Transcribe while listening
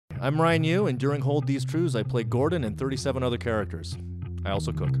I'm Ryun Yu, and during Hold These Truths, I play Gordon and 37 other characters. I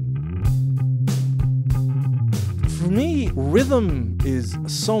also cook. For me, rhythm is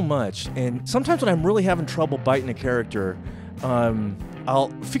so much, and sometimes when I'm really having trouble biting a character, I'll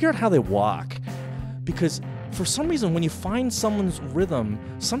figure out how they walk. Because for some reason, when you find someone's rhythm,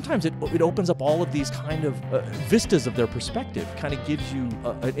 sometimes it opens up all of these kind of vistas of their perspective, kind of gives you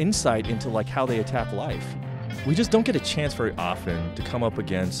an insight into like how they attack life. We just don't get a chance very often to come up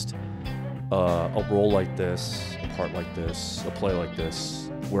against a role like this, a part like this, a play like this,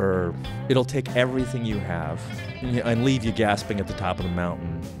 where it'll take everything you have and leave you gasping at the top of the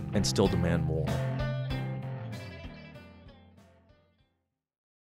mountain and still demand more.